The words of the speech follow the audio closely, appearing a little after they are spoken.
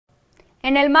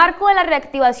En el marco de la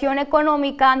reactivación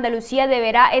económica, Andalucía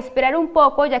deberá esperar un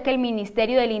poco, ya que el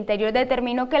Ministerio del Interior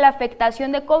determinó que la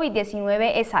afectación de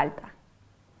COVID-19 es alta.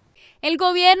 El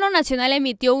Gobierno Nacional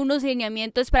emitió unos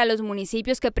lineamientos para los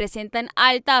municipios que presentan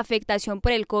alta afectación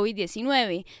por el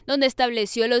COVID-19, donde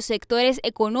estableció los sectores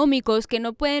económicos que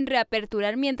no pueden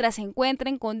reaperturar mientras se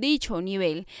encuentren con dicho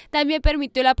nivel. También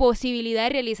permitió la posibilidad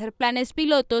de realizar planes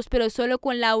pilotos, pero solo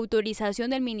con la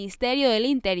autorización del Ministerio del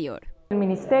Interior. El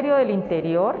Ministerio del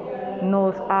Interior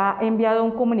nos ha enviado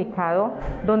un comunicado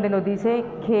donde nos dice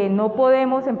que no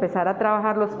podemos empezar a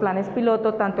trabajar los planes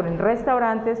piloto tanto en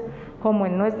restaurantes como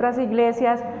en nuestras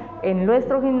iglesias, en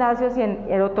nuestros gimnasios y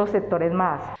en otros sectores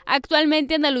más.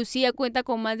 Actualmente Andalucía cuenta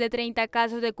con más de 30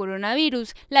 casos de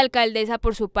coronavirus. La alcaldesa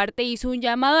por su parte hizo un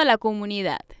llamado a la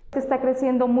comunidad. Está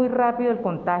creciendo muy rápido el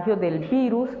contagio del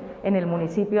virus en el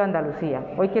municipio de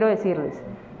Andalucía. Hoy quiero decirles,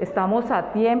 estamos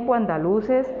a tiempo,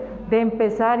 andaluces, de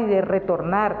empezar y de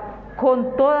retornar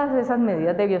con todas esas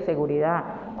medidas de bioseguridad,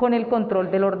 con el control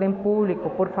del orden público.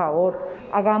 Por favor,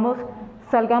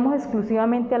 salgamos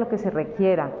exclusivamente a lo que se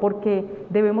requiera, porque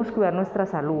debemos cuidar nuestra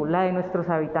salud, la de nuestros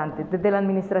habitantes, desde la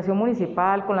administración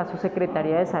municipal, con la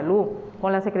subsecretaría de salud,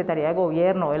 con la secretaría de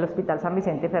gobierno, el Hospital San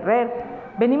Vicente Ferrer.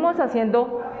 Venimos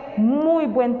haciendo muy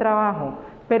buen trabajo,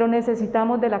 pero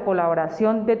necesitamos de la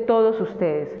colaboración de todos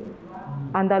ustedes.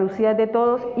 Andalucía es de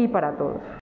todos y para todos.